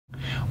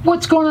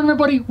What's going on,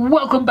 everybody?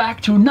 Welcome back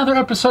to another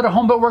episode of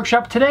Home Built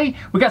Workshop. Today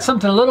we got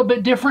something a little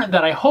bit different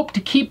that I hope to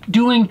keep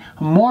doing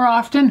more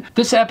often.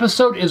 This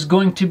episode is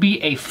going to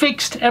be a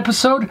fixed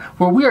episode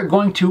where we are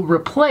going to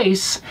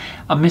replace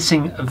a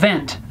missing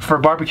vent for a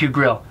barbecue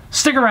grill.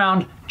 Stick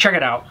around, check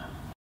it out.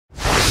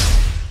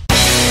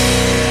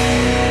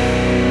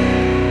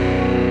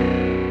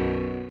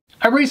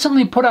 I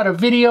recently put out a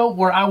video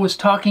where I was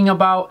talking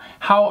about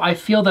how I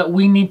feel that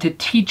we need to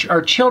teach our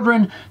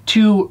children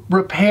to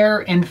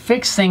repair and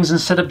fix things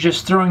instead of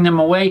just throwing them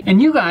away.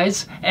 And you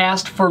guys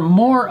asked for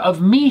more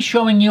of me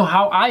showing you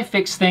how I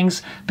fix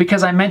things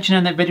because I mentioned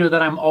in that video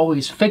that I'm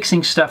always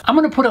fixing stuff. I'm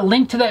going to put a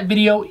link to that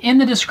video in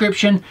the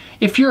description.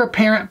 If you're a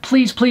parent,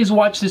 please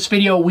watch this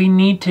video. We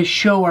need to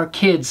show our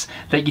kids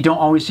that you don't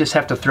always just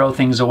have to throw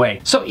things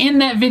away. So in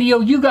that video,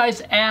 you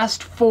guys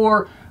asked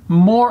for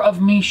more of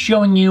me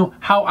showing you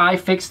how I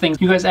fix things.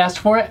 You guys asked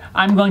for it.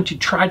 I'm going to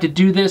try to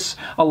do this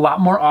a lot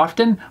more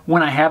often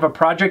when I have a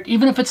project.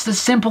 Even if it's the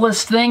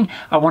simplest thing,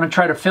 I want to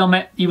try to film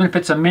it. Even if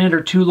it's a minute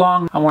or two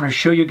long, I want to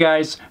show you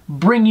guys,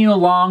 bring you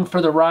along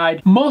for the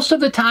ride. Most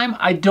of the time,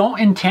 I don't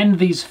intend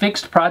these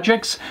fixed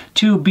projects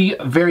to be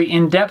very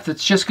in-depth.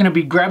 It's just going to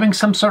be grabbing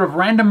some sort of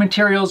random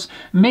materials,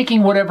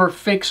 making whatever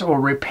fix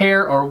or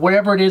repair or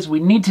whatever it is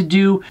we need to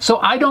do. So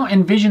I don't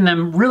envision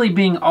them really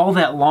being all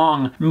that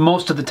long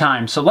most of the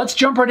time. So let's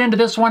jump right into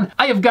this one.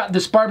 I have got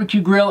this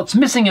barbecue grill. It's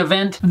missing a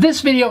vent. This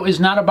video is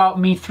not about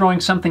me throwing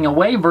something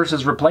away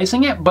versus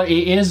replacing it, but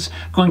it is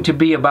going to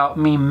be about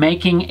me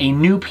making a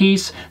new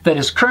piece that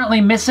is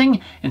currently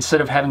missing instead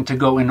of having to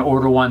go and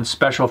order one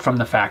special from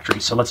the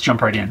factory. So let's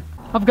jump right in.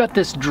 I've got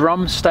this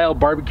drum style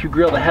barbecue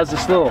grill that has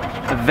this little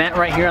vent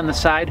right here on the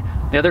side.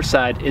 The other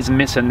side is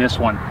missing this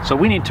one. So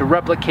we need to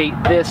replicate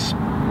this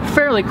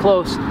fairly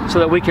close so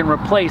that we can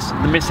replace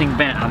the missing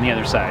vent on the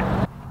other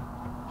side.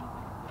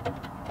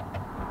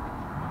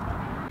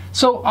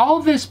 So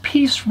all this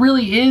piece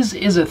really is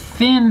a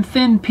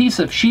thin piece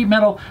of sheet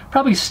metal,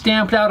 probably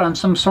stamped out on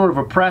some sort of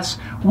a press.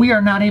 We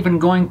are not even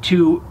going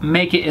to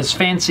make it as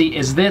fancy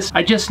as this.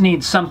 I just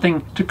need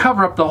something to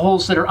cover up the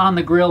holes that are on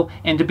the grill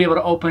and to be able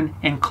to open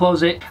and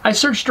close it. I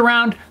searched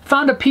around,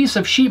 found a piece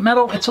of sheet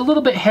metal. It's a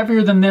little bit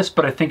heavier than this,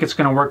 but I think it's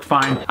gonna work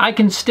fine. I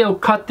can still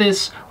cut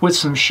this with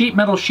some sheet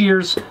metal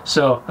shears,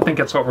 so I think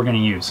that's what we're gonna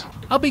use.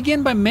 I'll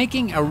begin by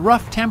making a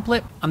rough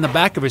template on the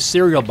back of a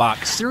cereal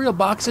box. Cereal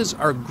boxes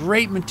are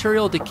great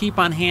material to keep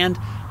on hand.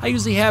 I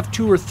usually have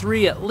 2 or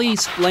 3 at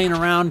least laying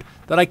around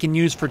that I can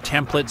use for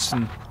templates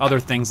and other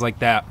things like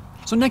that.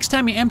 So next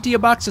time you empty a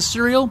box of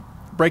cereal,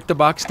 break the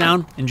box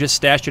down and just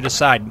stash it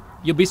aside.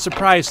 You'll be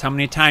surprised how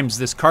many times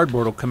this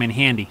cardboard will come in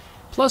handy.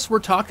 Plus, we're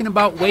talking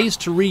about ways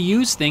to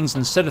reuse things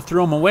instead of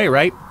throw them away,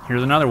 right?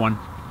 Here's another one.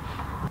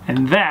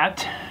 And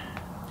that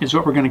is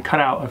what we're going to cut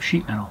out of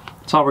sheet metal.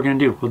 That's all we're going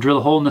to do. We'll drill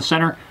a hole in the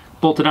center,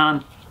 bolt it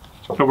on,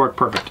 it'll work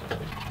perfect.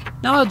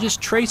 Now I'll just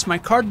trace my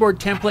cardboard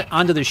template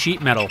onto the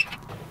sheet metal.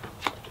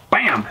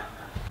 Bam!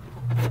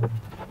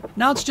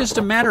 Now it's just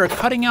a matter of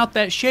cutting out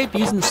that shape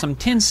using some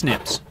tin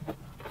snips.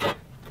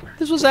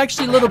 This was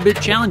actually a little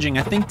bit challenging.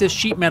 I think this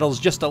sheet metal is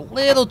just a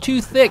little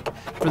too thick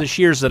for the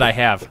shears that I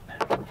have.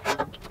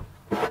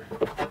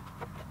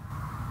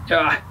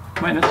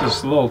 Man, this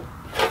is a little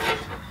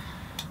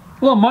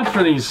much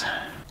for these.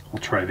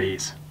 We'll try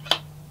these.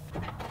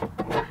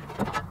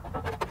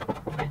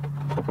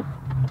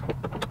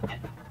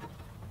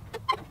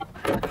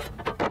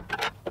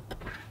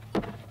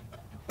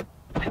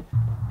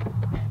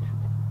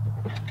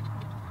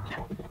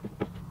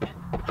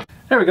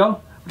 There we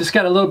go. Just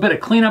got a little bit of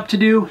cleanup to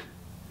do.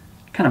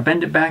 Kind of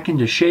bend it back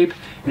into shape.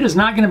 It is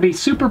not going to be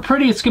super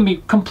pretty. It's going to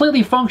be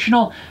completely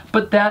functional,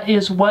 but that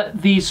is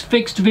what these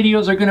fixed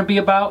videos are going to be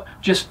about.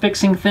 Just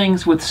fixing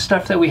things with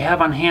stuff that we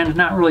have on hand,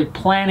 not really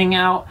planning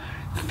out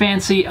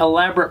fancy,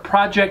 elaborate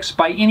projects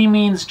by any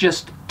means.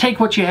 Just take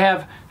what you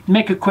have,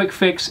 make a quick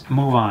fix, and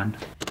move on.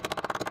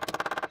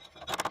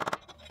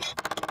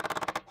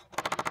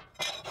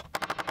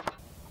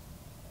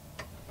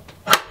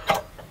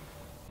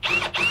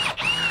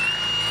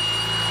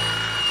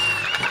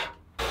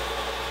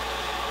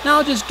 Now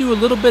I'll just do a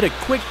little bit of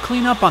quick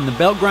cleanup on the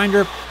belt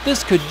grinder.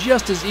 This could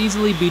just as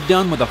easily be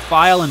done with a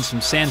file and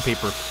some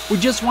sandpaper. We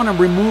just want to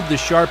remove the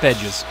sharp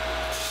edges.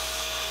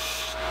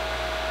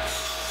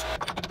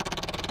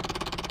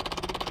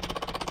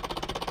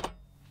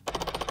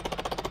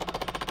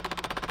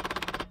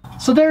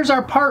 So there's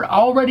our part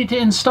all ready to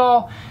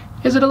install.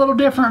 Is it a little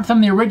different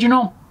from the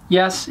original?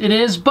 Yes, it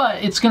is,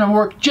 but it's going to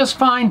work just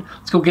fine.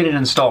 Let's go get it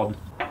installed.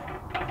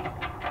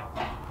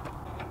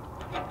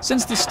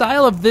 Since the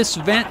style of this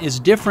vent is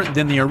different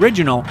than the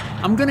original,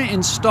 I'm going to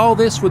install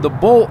this with a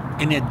bolt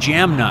and a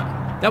jam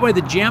nut. That way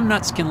the jam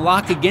nuts can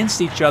lock against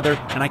each other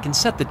and I can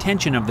set the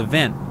tension of the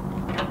vent.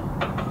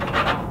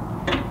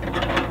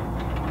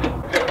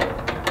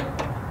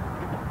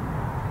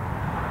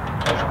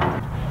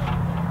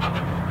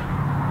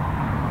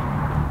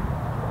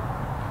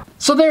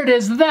 So there it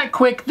is, that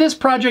quick. This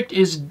project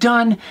is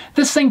done.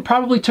 This thing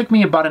probably took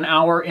me about an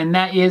hour, and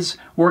that is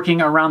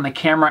working around the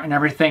camera and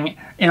everything,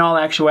 in all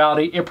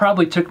actuality, it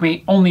probably took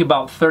me only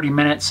about 30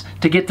 minutes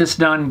to get this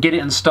done, get it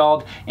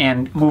installed,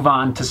 and move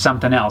on to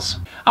something else.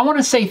 I want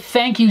to say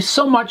thank you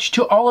so much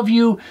to all of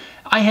you.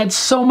 I had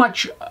so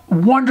much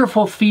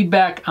wonderful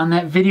feedback on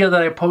that video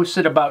that I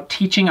posted about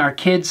teaching our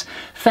kids.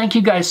 Thank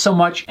you guys so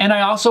much. And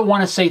I also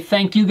want to say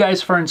thank you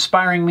guys for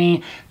inspiring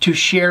me to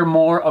share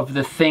more of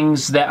the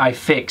things that I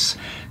fix.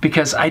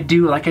 Because I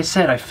do, like I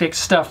said, I fix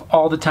stuff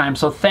all the time.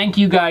 So thank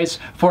you guys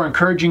for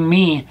encouraging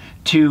me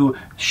to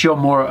show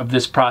more of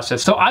this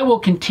process. So I will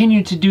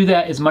continue to do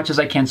that as much as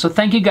I can. So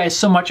thank you guys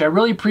so much. I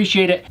really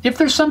appreciate it. If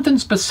there's something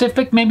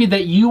specific maybe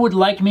that you would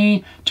like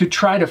me to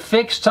try to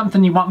fix,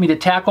 something you want me to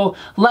tackle,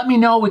 let me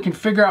know. We can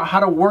figure out how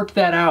to work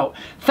that out.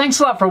 Thanks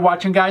a lot for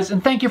watching, guys,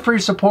 and thank you for your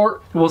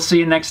support. We'll see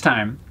you next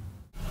time.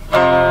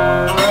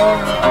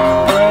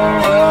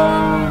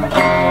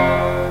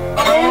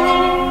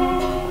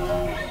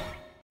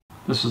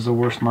 This is the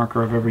worst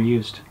marker I've ever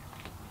used.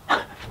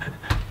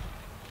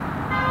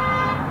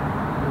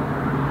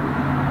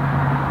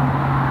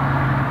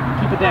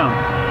 Keep it down.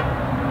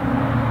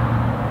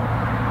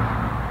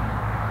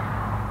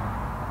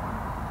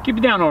 Keep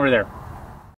it down over there.